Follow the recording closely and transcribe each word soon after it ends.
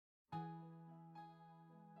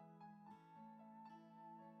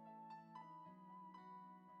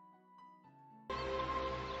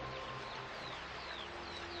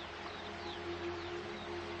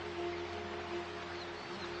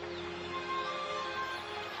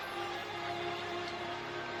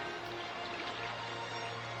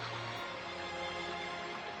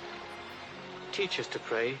Teach us to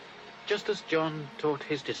pray, just as John taught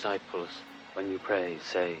his disciples. When you pray,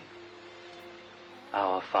 say,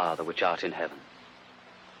 Our Father which art in heaven,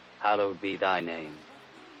 hallowed be thy name.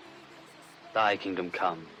 Thy kingdom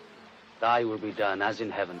come, thy will be done as in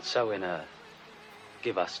heaven, so in earth.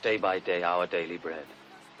 Give us day by day our daily bread,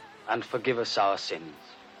 and forgive us our sins,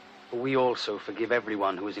 for we also forgive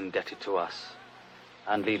everyone who is indebted to us.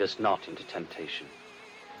 And lead us not into temptation,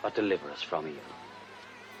 but deliver us from evil.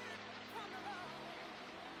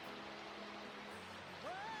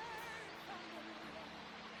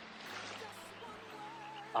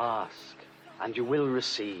 Ask, and you will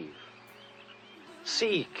receive.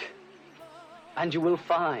 Seek, and you will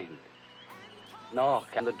find. Knock,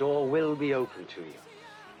 and the door will be open to you.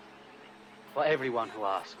 For everyone who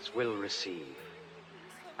asks will receive,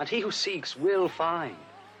 and he who seeks will find,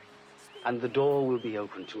 and the door will be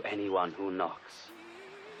open to anyone who knocks.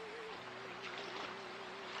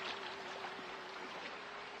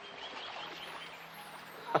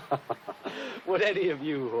 Would any of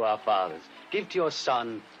you who are fathers give to your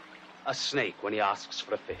son a snake when he asks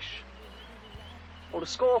for a fish? Or a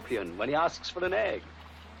scorpion when he asks for an egg?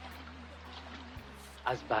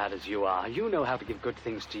 As bad as you are, you know how to give good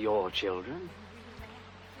things to your children.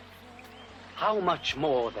 How much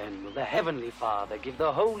more, then, will the Heavenly Father give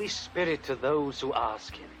the Holy Spirit to those who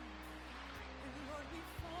ask him?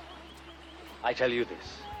 I tell you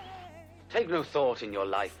this, take no thought in your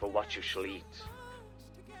life for what you shall eat,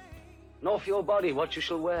 nor for your body what you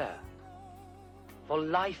shall wear. For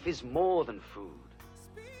life is more than food,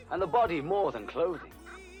 and the body more than clothing.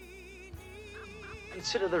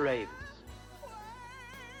 Consider the ravens.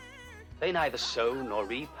 They neither sow nor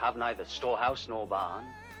reap, have neither storehouse nor barn,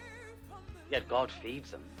 yet God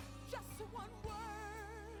feeds them.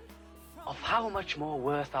 Of how much more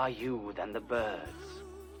worth are you than the birds?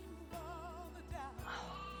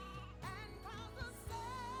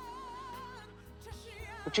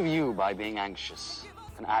 Which of you, by being anxious,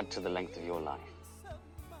 can add to the length of your life?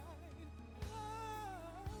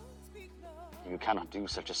 You cannot do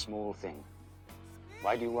such a small thing.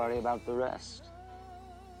 Why do you worry about the rest?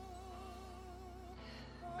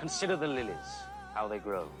 Consider the lilies, how they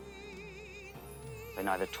grow. They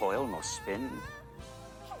neither toil nor spin.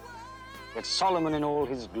 Yet Solomon in all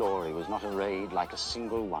his glory was not arrayed like a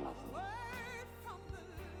single one of them.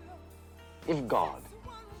 If God,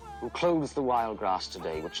 who clothes the wild grass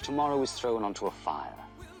today, which tomorrow is thrown onto a fire,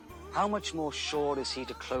 how much more sure is he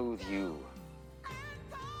to clothe you,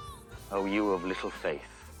 O you of little faith?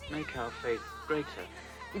 Make our faith greater.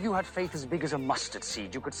 If you had faith as big as a mustard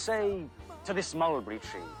seed, you could say to this mulberry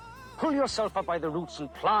tree, pull yourself up by the roots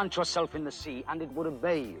and plant yourself in the sea, and it would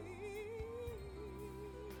obey you.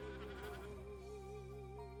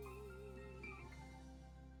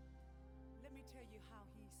 Let me tell you how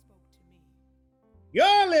he spoke to me.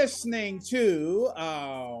 You're listening to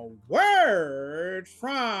a Word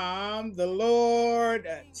from the Lord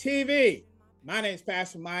TV. My name is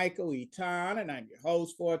Pastor Michael Eaton, and I'm your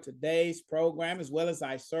host for today's program, as well as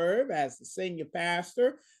I serve as the senior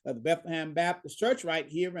pastor of the Bethlehem Baptist Church right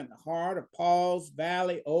here in the heart of Pauls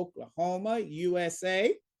Valley, Oklahoma,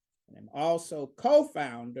 USA. And I'm also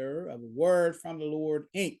co-founder of Word from the Lord,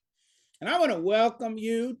 Inc. And I want to welcome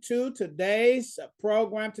you to today's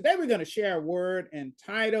program. Today, we're going to share a word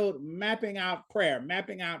entitled Mapping Out Prayer.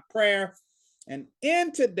 Mapping Out Prayer. And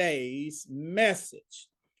in today's message,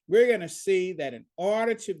 we're going to see that in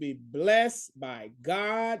order to be blessed by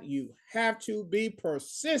God, you have to be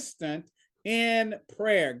persistent in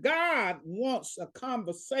prayer. God wants a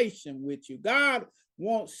conversation with you. God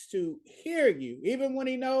wants to hear you, even when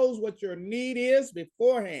he knows what your need is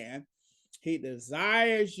beforehand. He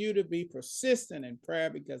desires you to be persistent in prayer,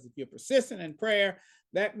 because if you're persistent in prayer,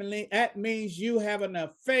 that means you have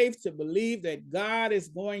enough faith to believe that God is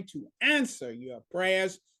going to answer your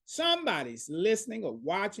prayers. Somebody's listening or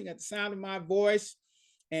watching at the sound of my voice,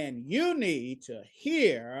 and you need to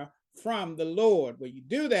hear from the Lord. Well, you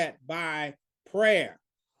do that by prayer.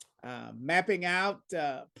 Mapping out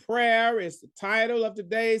prayer is the title of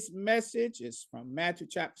today's message. It's from Matthew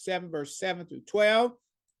chapter 7, verse 7 through 12.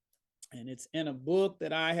 And it's in a book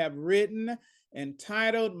that I have written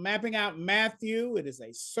entitled Mapping Out Matthew. It is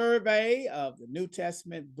a survey of the New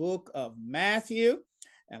Testament book of Matthew.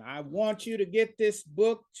 And I want you to get this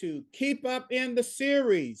book to keep up in the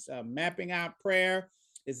series. Mapping Out Prayer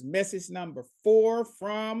is message number 4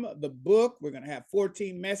 from the book. We're going to have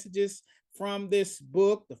 14 messages from this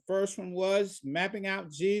book. The first one was Mapping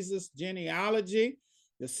Out Jesus' Genealogy.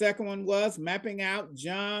 The second one was Mapping Out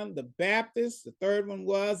John the Baptist. The third one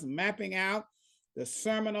was Mapping Out the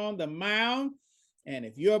Sermon on the Mount. And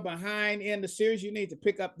if you're behind in the series, you need to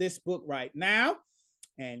pick up this book right now.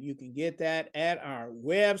 And you can get that at our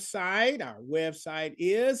website. Our website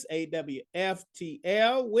is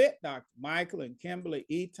AWFTL with Dr. Michael and Kimberly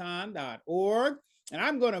Eaton.org. And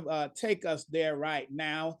I'm going to take us there right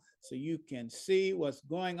now so you can see what's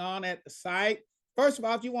going on at the site. First of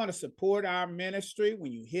all, if you want to support our ministry,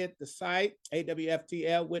 when you hit the site,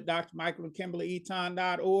 AWFTL with Dr. Michael and Kimberly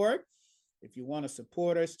Eaton.org. If you want to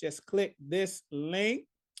support us, just click this link.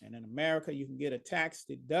 And in America, you can get a tax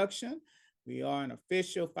deduction. We are an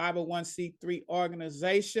official 501c3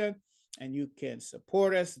 organization, and you can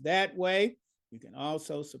support us that way. You can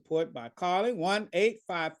also support by calling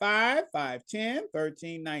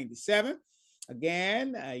 1-855-510-1397.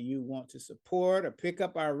 Again, you want to support or pick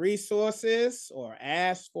up our resources or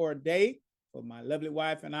ask for a date for my lovely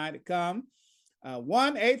wife and I to come.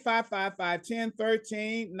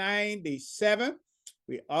 1-855-510-1397.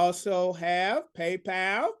 We also have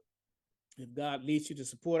PayPal. If God leads you to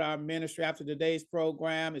support our ministry after today's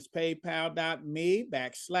program, it's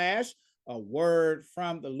paypal.me/a word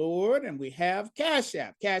from the Lord. And we have Cash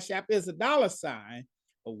App. Cash App is $,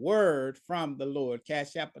 a word from the Lord.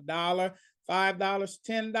 Cash App $1, $5,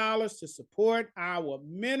 $10 to support our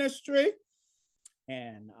ministry.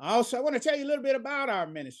 And also, I want to tell you a little bit about our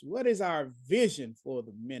ministry. What is our vision for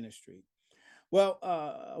the ministry? Well,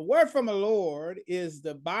 A Word from the Lord is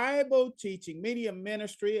the Bible teaching media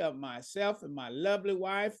ministry of myself and my lovely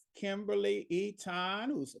wife, Kimberly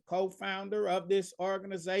Eaton, who's a co-founder of this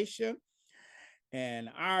organization. And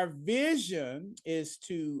our vision is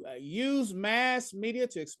to use mass media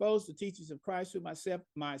to expose the teachings of Christ through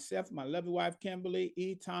myself, my lovely wife, Kimberly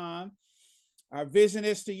Eaton. Our vision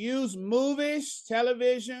is to use movies,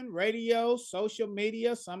 television, radio, social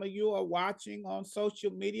media. Some of you are watching on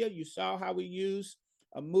social media. You saw how we use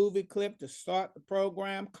a movie clip to start the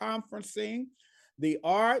program. Conferencing, the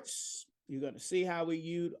arts. You're going to see how we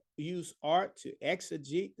use art to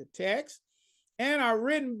exegete the text. And our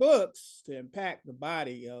written books to impact the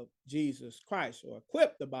body of Jesus Christ or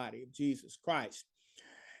equip the body of Jesus Christ.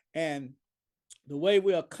 And the way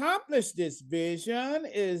we accomplish this vision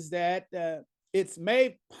is that it's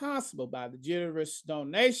made possible by the generous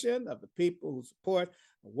donation of the people who support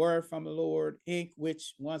A Word from the Lord, Inc.,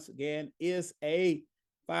 which once again is a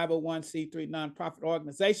 501c3 nonprofit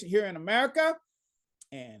organization here in America.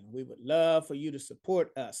 And we would love for you to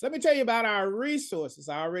support us. Let me tell you about our resources.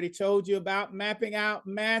 I already told you about Mapping Out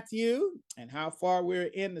Matthew and how far we're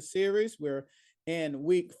in the series. We're in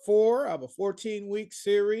week 4 of a 14-week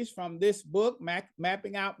series from this book,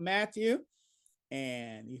 Mapping Out Matthew.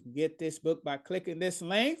 And you can get this book by clicking this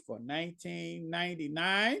link for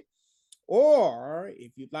 $19.99. Or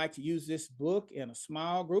if you'd like to use this book in a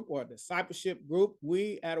small group or a discipleship group,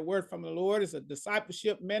 we at A Word from the Lord is a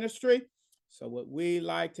discipleship ministry. So what we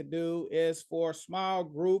like to do is for a small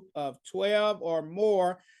group of 12 or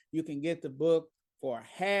more, you can get the book for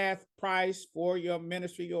half price for your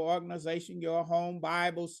ministry, your organization, your home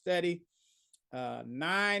Bible study.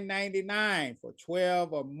 $9.99 for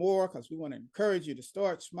 12 or more, because we want to encourage you to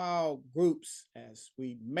start small groups as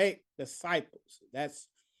we make disciples. That's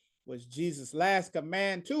was Jesus' last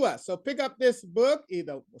command to us. So pick up this book,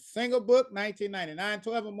 either a single book, $19.99,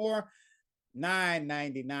 12 or more,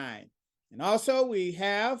 $9.99. And also we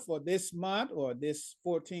have for this month or this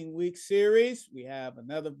 14-week series, we have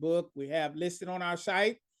another book we have listed on our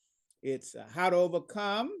site. It's How to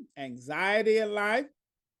Overcome Anxiety in Life.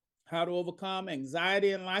 How to overcome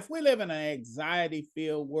anxiety in life. We live in an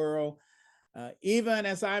anxiety-filled world. Even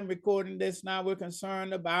as I'm recording this now, we're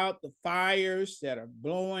concerned about the fires that are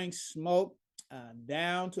blowing smoke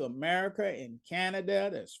down to America and Canada.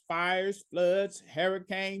 There's fires, floods,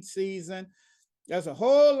 hurricane season. There's a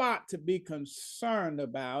whole lot to be concerned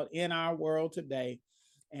about in our world today.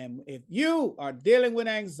 And if you are dealing with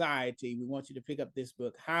anxiety, we want you to pick up this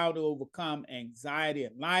book, How to Overcome Anxiety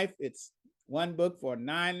in Life. It's one book for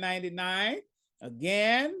 $9.99.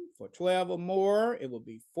 Again, for 12 or more, it will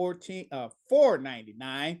be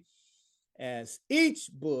 $4.99, as each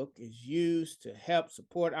book is used to help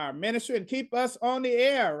support our ministry and keep us on the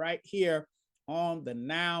air right here on the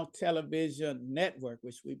Now Television Network,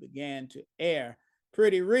 which we began to air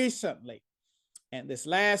pretty recently. And this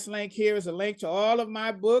last link here is a link to all of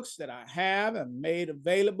my books that I have and made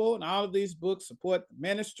available. And all of these books support the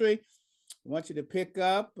ministry. I want you to pick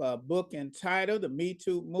up a book entitled The Me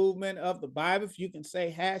Too Movement of the Bible. If you can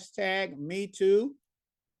say hashtag Me Too.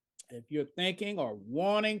 If you're thinking or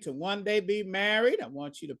wanting to one day be married, I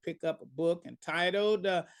want you to pick up a book entitled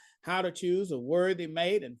How to Choose a Worthy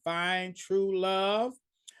Mate and Find True Love.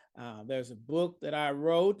 There's a book that I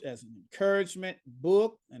wrote as an encouragement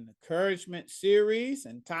book, an encouragement series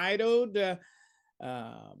entitled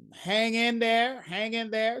Hang in There, Hang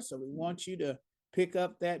in There. So we want you to pick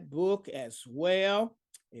up that book as well.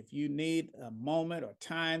 If you need a moment or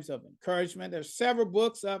times of encouragement, there's several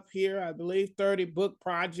books up here, I believe 30 book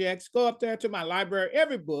projects. Go up there to my library.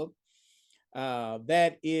 Every book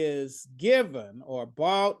that is given or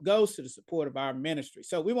bought goes to the support of our ministry.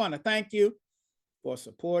 So we want to thank you for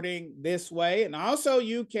supporting this way. And also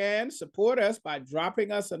you can support us by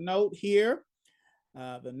dropping us a note here.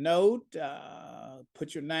 The note,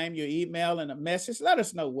 put your name, your email, and a message. Let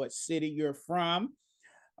us know what city you're from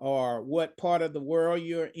or what part of the world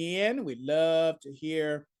you're in. We'd love to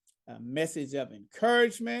hear a message of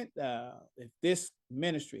encouragement if this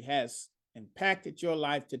ministry has impacted your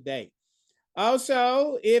life today.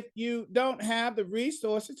 Also, if you don't have the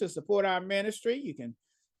resources to support our ministry, you can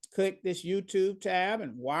click this YouTube tab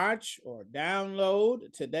and watch or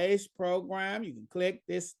download today's program. You can click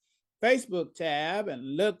this Facebook tab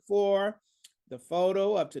and look for the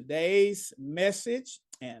photo of today's message,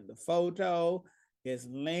 and the photo is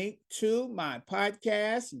linked to my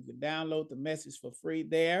podcast. You can download the message for free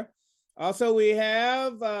there. Also, we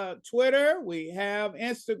have Twitter, we have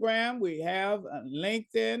Instagram, we have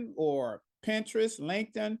LinkedIn or Pinterest,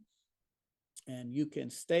 LinkedIn, and you can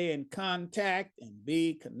stay in contact and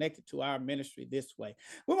be connected to our ministry this way.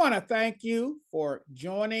 We want to thank you for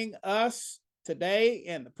joining us today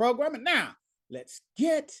in the program. And now let's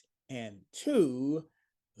get into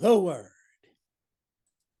the word.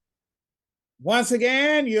 Once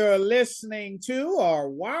again, you're listening to or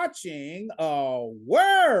watching a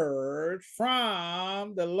Word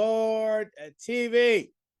from the Lord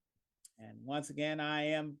TV. And once again, I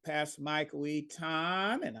am Pastor Michael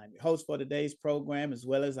Eaton, and I'm your host for today's program, as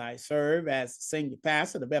well as I serve as the senior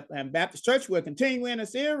pastor of the Bethlehem Baptist Church. We're continuing a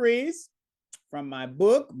series from my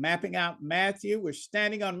book, Mapping Out Matthew. We're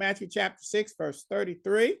standing on Matthew chapter 6, verse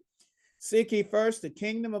 33. Seek ye first the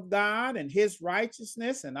kingdom of God and his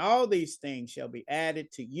righteousness, and all these things shall be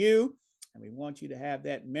added to you. And we want you to have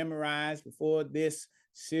that memorized before this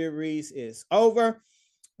series is over.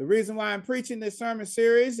 The reason why I'm preaching this sermon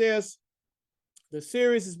series is the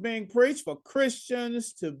series is being preached for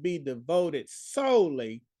Christians to be devoted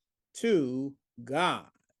solely to God.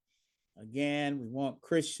 Again, we want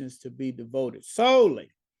Christians to be devoted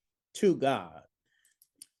solely to God.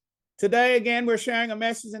 Today, again, we're sharing a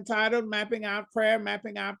message entitled Mapping Out Prayer,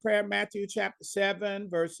 Matthew chapter 7,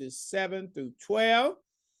 verses 7 through 12.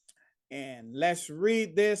 And let's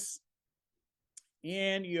read this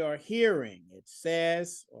in your hearing. It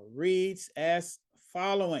says or reads as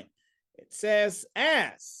following. It says,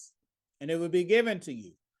 ask, and it will be given to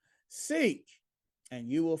you. Seek,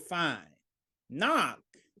 and you will find. Knock,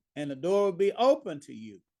 and the door will be open to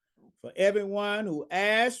you. For everyone who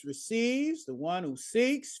asks receives, the one who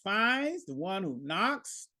seeks finds, the one who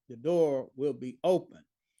knocks, the door will be open.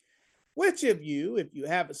 Which of you, if you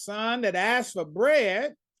have a son that asks for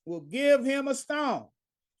bread, will give him a stone?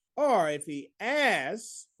 Or if he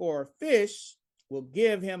asks for a fish, will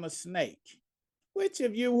give him a snake? Which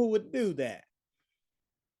of you who would do that?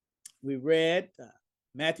 We read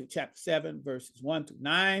Matthew chapter 7, verses 1 through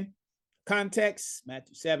 9. Context,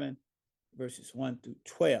 Matthew 7, verses 1 through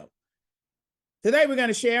 12. Today, we're going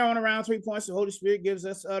to share on around 3 points the Holy Spirit gives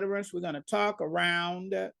us utterance. We're going to talk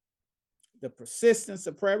around the persistence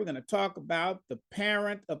of prayer. We're going to talk about the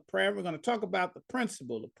parent of prayer. We're going to talk about the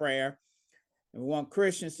principle of prayer. And we want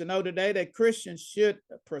Christians to know today that Christians should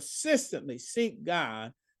persistently seek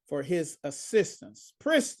God for his assistance.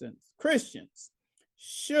 Christians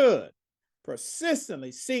should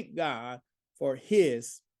persistently seek God for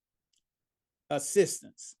his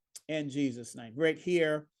assistance in Jesus' name. Right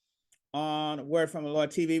here on Word from the Lord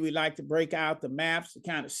TV, we like to break out the maps to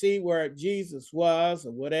kind of see where Jesus was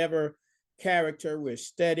or whatever character we're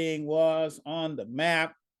studying was on the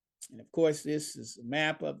map. And of course, this is a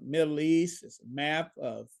map of the Middle East. It's a map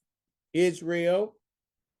of Israel.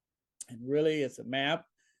 And really, it's a map.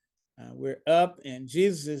 We're up in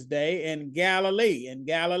Jesus' day in Galilee,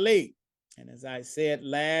 And as I said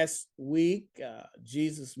last week,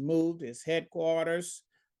 Jesus moved his headquarters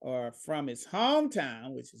or from his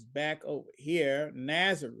hometown, which is back over here,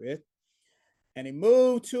 Nazareth, and he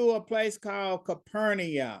moved to a place called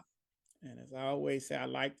Capernaum. And as I always say, I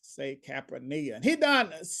like to say Capernaum. And he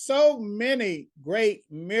done so many great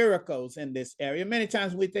miracles in this area. Many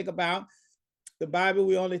times we think about the Bible,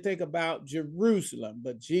 we only think about Jerusalem,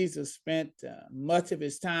 but Jesus spent much of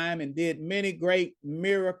his time and did many great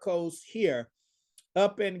miracles here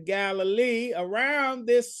up in Galilee, around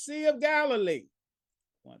this Sea of Galilee.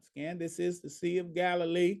 Once again, this is the Sea of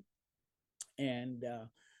Galilee. And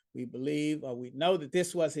we believe, or we know that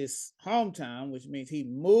this was his hometown, which means he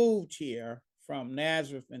moved here from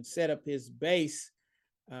Nazareth and set up his base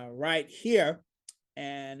right here.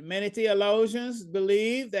 And many theologians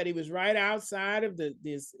believe that he was right outside of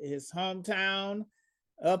his hometown,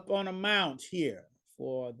 up on a mount here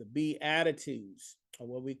for the Beatitudes, or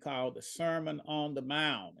what we call the Sermon on the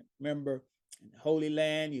Mount. Remember, in the Holy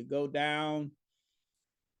Land, you go down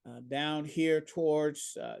here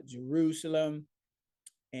towards Jerusalem,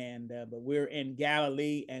 and but we're in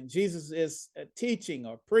Galilee, and Jesus is teaching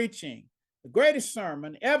or preaching the greatest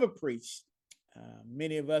sermon ever preached.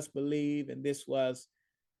 Many of us believe, and this was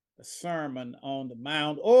the Sermon on the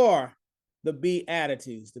Mount, or the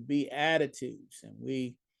Beatitudes, and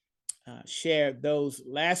we shared those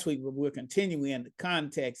last week, but we're continuing in the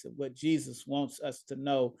context of what Jesus wants us to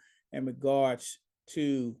know in regards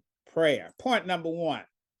to prayer. Point number one,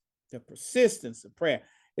 the persistence of prayer.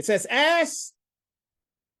 It says, ask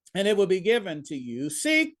and it will be given to you.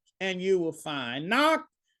 Seek and you will find. Knock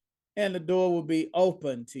and the door will be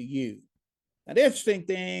open to you. Now, the interesting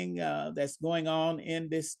thing that's going on in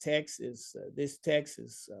this text is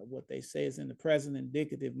what they say is in the present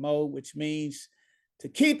indicative mode, which means to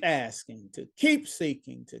keep asking, to keep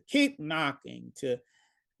seeking, to keep knocking,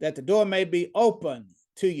 that the door may be open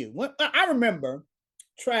to you. I remember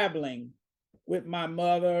traveling with my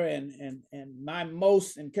mother, and my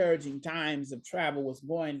most encouraging times of travel was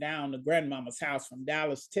going down to grandmama's house from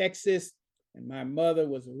Dallas, Texas. And my mother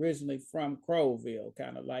was originally from Crowville,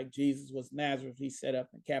 kind of like Jesus was Nazareth. He set up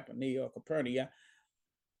in Capernaum or Capernaum.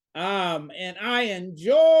 And I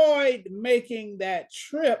enjoyed making that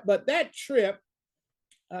trip, but that trip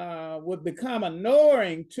would become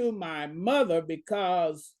annoying to my mother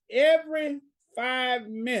because every 5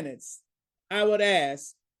 minutes I would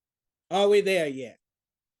ask, are we there yet?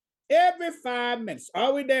 Every 5 minutes,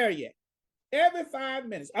 are we there yet? Every 5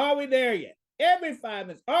 minutes, are we there yet? Every 5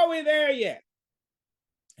 minutes, are we there yet?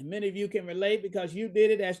 And many of you can relate because you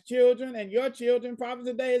did it as children, and your children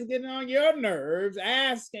probably today is getting on your nerves,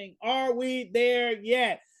 asking, are we there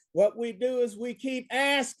yet? What we do is we keep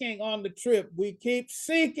asking on the trip, we keep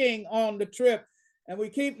seeking on the trip, and we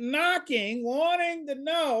keep knocking, wanting to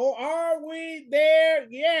know, are we there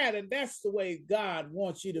yet? And that's the way God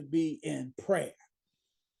wants you to be in prayer.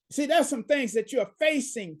 See, there's some things that you're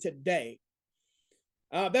facing today.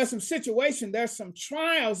 There's some situations, there's some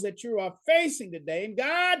trials that you are facing today. And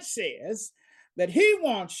God says that he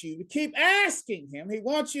wants you to keep asking him. He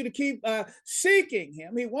wants you to keep seeking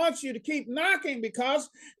him. He wants you to keep knocking, because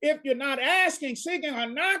if you're not asking, seeking, or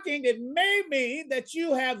knocking, it may mean that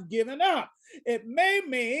you have given up. It may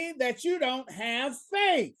mean that you don't have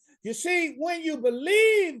faith. You see, when you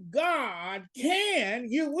believe God can,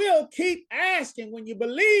 you will keep asking. When you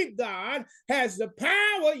believe God has the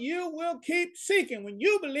power, you will keep seeking. When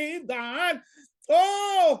you believe God,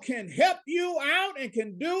 can help you out and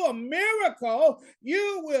can do a miracle,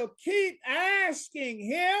 you will keep asking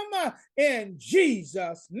him in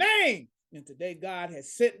Jesus' name. And today God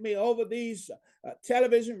has sent me over these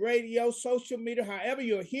television, radio, social media, however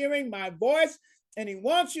you're hearing my voice. And he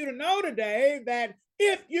wants you to know today that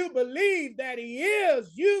if you believe that he is,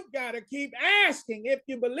 you've got to keep asking. If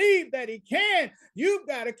you believe that he can, you've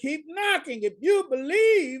got to keep knocking. If you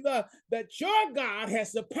believe that your God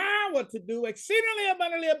has the power to do exceedingly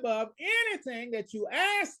abundantly above anything that you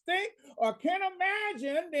ask, think, or can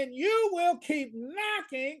imagine, then you will keep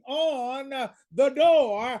knocking on the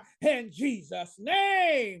door in Jesus'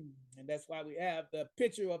 name. And that's why we have the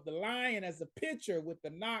picture of the lion as a picture with the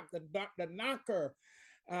knocker,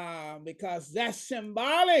 because that's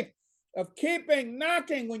symbolic of keeping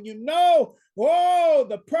knocking. When you know,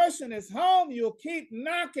 the person is home, you'll keep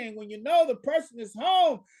knocking. When you know the person is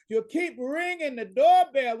home, you'll keep ringing the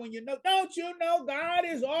doorbell. When you know, don't you know God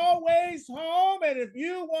is always home? And if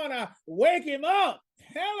you want to wake him up,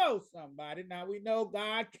 hello, somebody. Now we know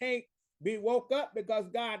God can't be woke up because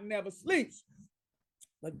God never sleeps.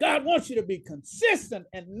 But God wants you to be consistent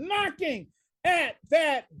and knocking at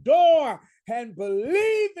that door and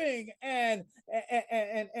believing and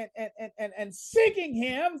seeking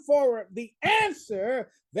him for the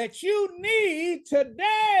answer that you need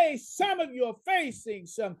today. Some of you are facing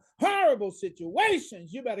some horrible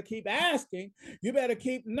situations. You better keep asking. You better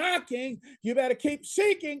keep knocking. You better keep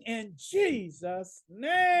seeking in Jesus'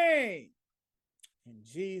 name. In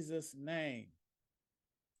Jesus' name.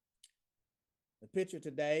 The picture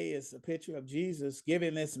today is a picture of Jesus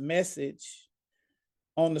giving this message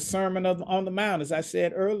on the Sermon on the Mount, as I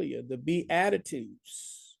said earlier, the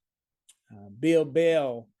Beatitudes. Bill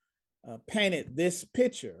Bell painted this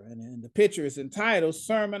picture, and the picture is entitled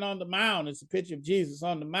Sermon on the Mount. It's a picture of Jesus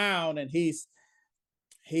on the Mount, and he's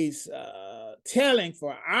telling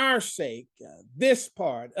for our sake this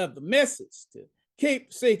part of the message to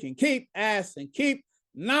keep seeking, keep asking, keep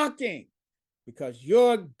knocking, because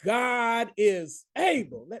your God is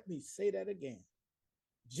able. Let me say that again.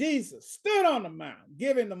 Jesus stood on the mount,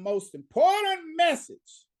 giving the most important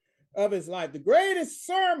message of his life, the greatest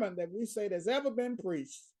sermon that we say that's ever been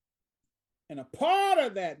preached. And a part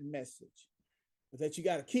of that message is that you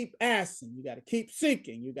got to keep asking, you got to keep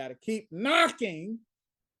seeking, you got to keep knocking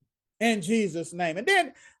in Jesus' name. And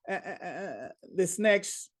then this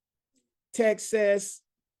next text says,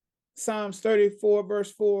 Psalms 34,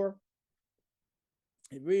 verse 4,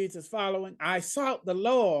 it reads as following: I sought the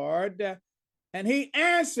Lord, and he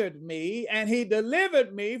answered me, and he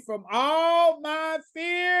delivered me from all my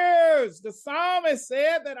fears. The psalmist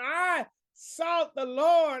said that I sought the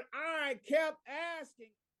Lord, I kept asking.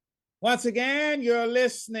 Once again, you're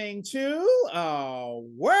listening to a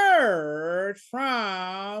word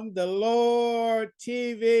from the Lord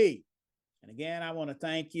TV. And again, I want to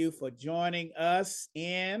thank you for joining us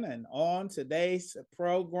in and on today's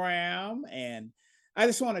program. And I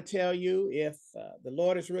just want to tell you, if the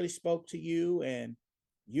Lord has really spoke to you and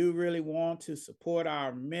you really want to support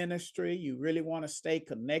our ministry, you really want to stay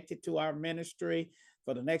connected to our ministry,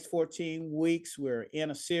 for the next 14 weeks, we're in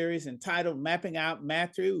a series entitled Mapping Out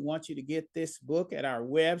Matthew. We want you to get this book at our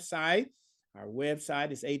website. Our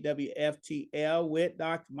website is AWFTL with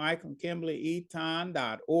Dr. Michael Kimberly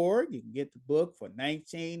Eaton.org. You can get the book for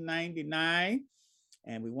 $19.99.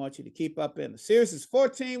 And we want you to keep up in the series. It's a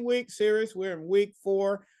 14-week series. We're in week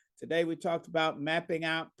 4. Today we talked about mapping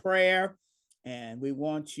out prayer. And we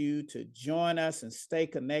want you to join us and stay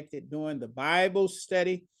connected during the Bible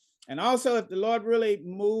study. And also, if the Lord really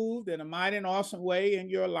moved in a mighty and awesome way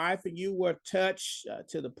in your life and you were touched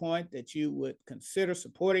to the point that you would consider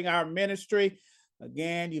supporting our ministry,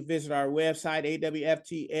 again, you visit our website,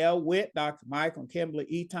 AWFTL with Dr. Michael Kimberly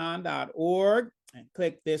Eaton.org, and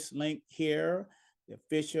click this link here, the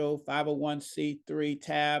official 501c3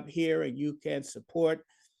 tab here, and you can support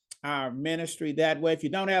our ministry that way. If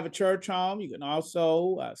you don't have a church home, you can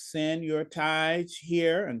also send your tithes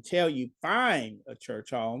here until you find a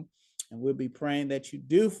church home. And we'll be praying that you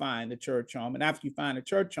do find a church home. And after you find a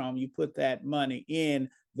church home, you put that money in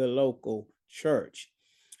the local church.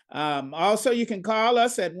 Also, you can call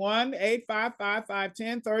us at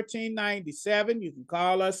 1-855-510-1397. You can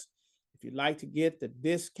call us if you'd like to get the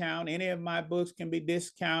discount. Any of my books can be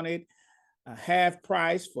discounted half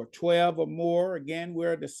price for 12 or more. Again,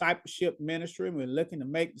 we're a discipleship ministry. We're looking to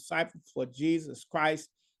make disciples for Jesus Christ.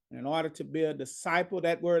 And in order to be a disciple,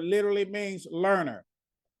 that word literally means learner.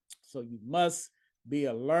 So you must be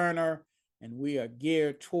a learner, and we are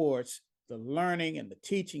geared towards the learning and the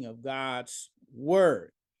teaching of God's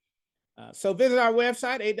word. So visit our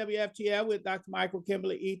website, AWFTL with Dr. Michael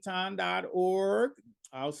Kimberly Eaton.org.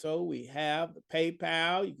 Also, we have the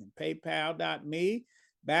PayPal. You can paypal.me/a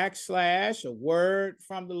word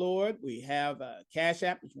from the Lord. We have a Cash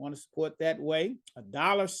App if you want to support that way.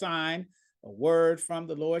 $, a word from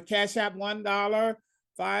the Lord. Cash App $1, $5,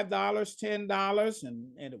 $10, and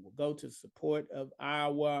it will go to support of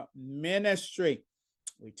our ministry.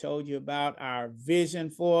 We told you about our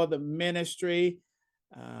vision for the ministry.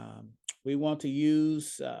 We want to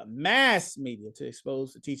use mass media to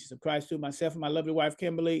expose the teachings of Christ through myself and my lovely wife,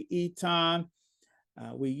 Kimberly Eaton.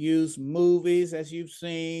 We use movies, as you've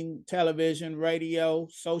seen, television, radio,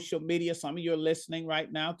 social media. Some of you are listening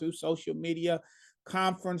right now through social media,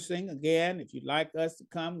 conferencing. Again, if you'd like us to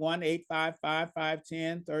come,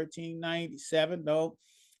 1-855-510-1397. Don't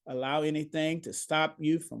allow anything to stop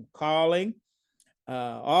you from calling.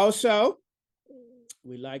 Also,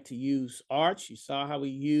 we like to use art. You saw how we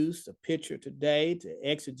used the picture today to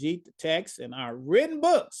exegete the text in our written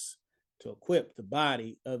books to equip the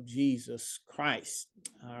body of Jesus Christ.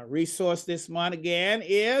 Our resource this month, again,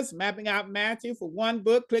 is Mapping Out Matthew. For one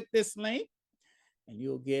book, click this link, and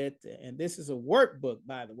you'll get, and this is a workbook,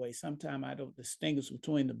 by the way. Sometimes I don't distinguish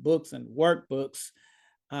between the books and workbooks,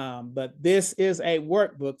 but this is a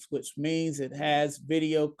workbook, which means it has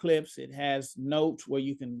video clips. It has notes where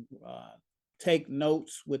you can take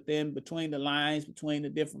notes between the lines, between the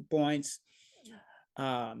different points.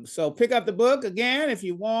 So pick up the book. Again, if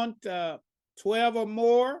you want 12 or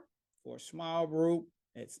more for a small group,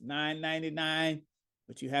 it's $9.99,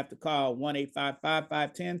 but you have to call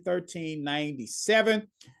 1-855-510-1397.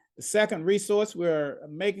 The second resource we're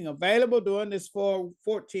making available during this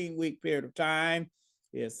 14-week period of time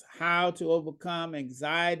is How to Overcome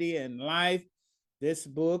Anxiety in Life. This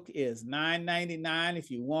book is $9.99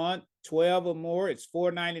 if you want 12 or more, it's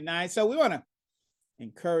 $4.99. So we want to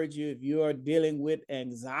encourage you, if you are dealing with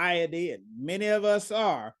anxiety, and many of us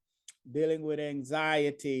are dealing with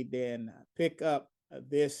anxiety, then pick up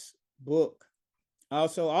this book.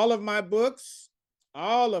 Also, all of my books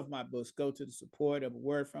go to the support of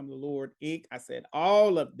Word from the Lord, Inc. I said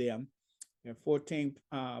all of them. There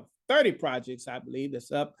are 30 projects, I believe,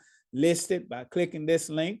 that's up listed by clicking this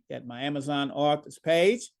link at my Amazon authors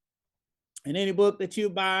page. And any book that you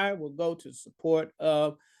buy will go to support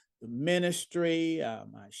of the ministry. I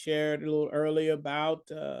shared a little earlier about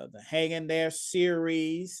the Hang in There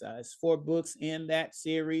series. It's 4 books in that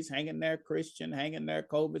series: Hang in There Christian, Hang in There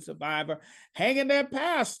COVID Survivor, Hang in There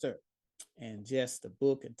Pastor, and just a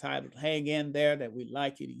book entitled Hang in There that we'd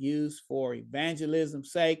like you to use for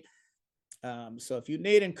evangelism's sake. So if you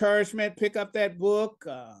need encouragement, pick up that book.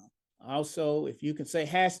 Also, if you can say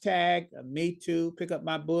hashtag Me Too, pick up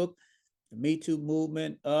my book, The Me Too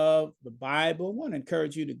Movement of the Bible. I want to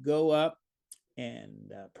encourage you to go up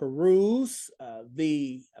and peruse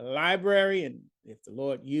the library. And if the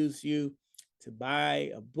Lord used you to buy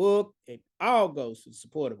a book, it all goes to the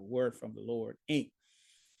support of a Word from the Lord, Inc.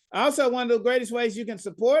 Also, one of the greatest ways you can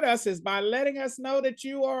support us is by letting us know that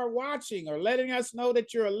you are watching, or letting us know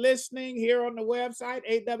that you're listening here on the website,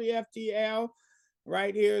 AWFTL.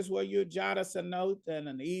 Right here is where you jot us a note and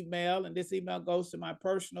an email, and this email goes to my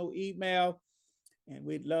personal email. And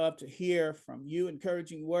we'd love to hear from you,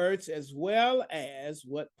 encouraging words, as well as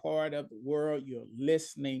what part of the world you're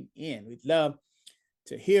listening in. We'd love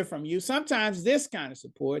to hear from you. Sometimes this kind of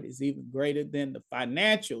support is even greater than the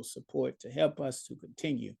financial support to help us to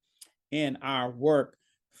continue in our work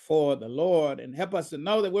for the Lord and help us to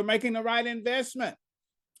know that we're making the right investment.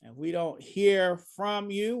 And we don't hear from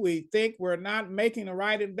you, we think we're not making the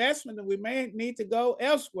right investment, and we may need to go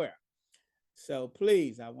elsewhere. So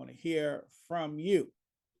please, I want to hear from you.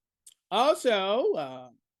 Also,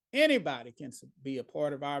 anybody can be a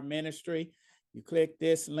part of our ministry. You click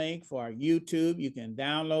this link for our YouTube. You can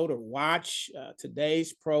download or watch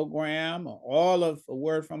today's program. All of A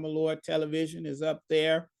Word from the Lord television is up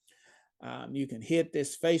there. You can hit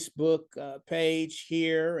this Facebook page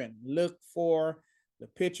here and look for the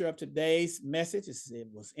picture of today's message. It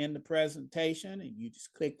was in the presentation, and you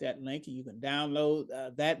just click that link and you can download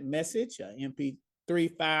that message,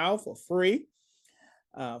 MP3 file, for free.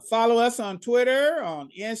 Follow us on Twitter, on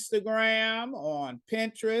Instagram, on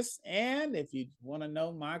Pinterest. And if you want to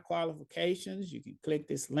know my qualifications, you can click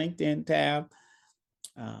this LinkedIn tab.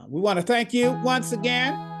 We want to thank you once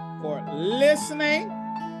again for listening.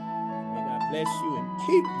 May God bless you and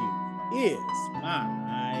keep you is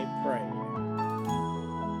my prayer.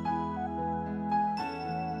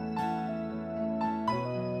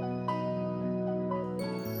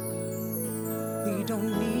 We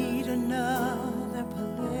don't need another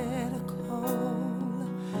political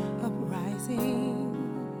uprising.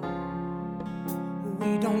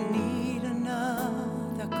 We don't need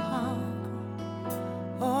another conqueror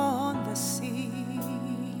on the sea.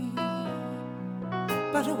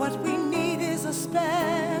 But what we need is a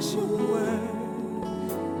special word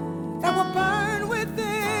that will burn within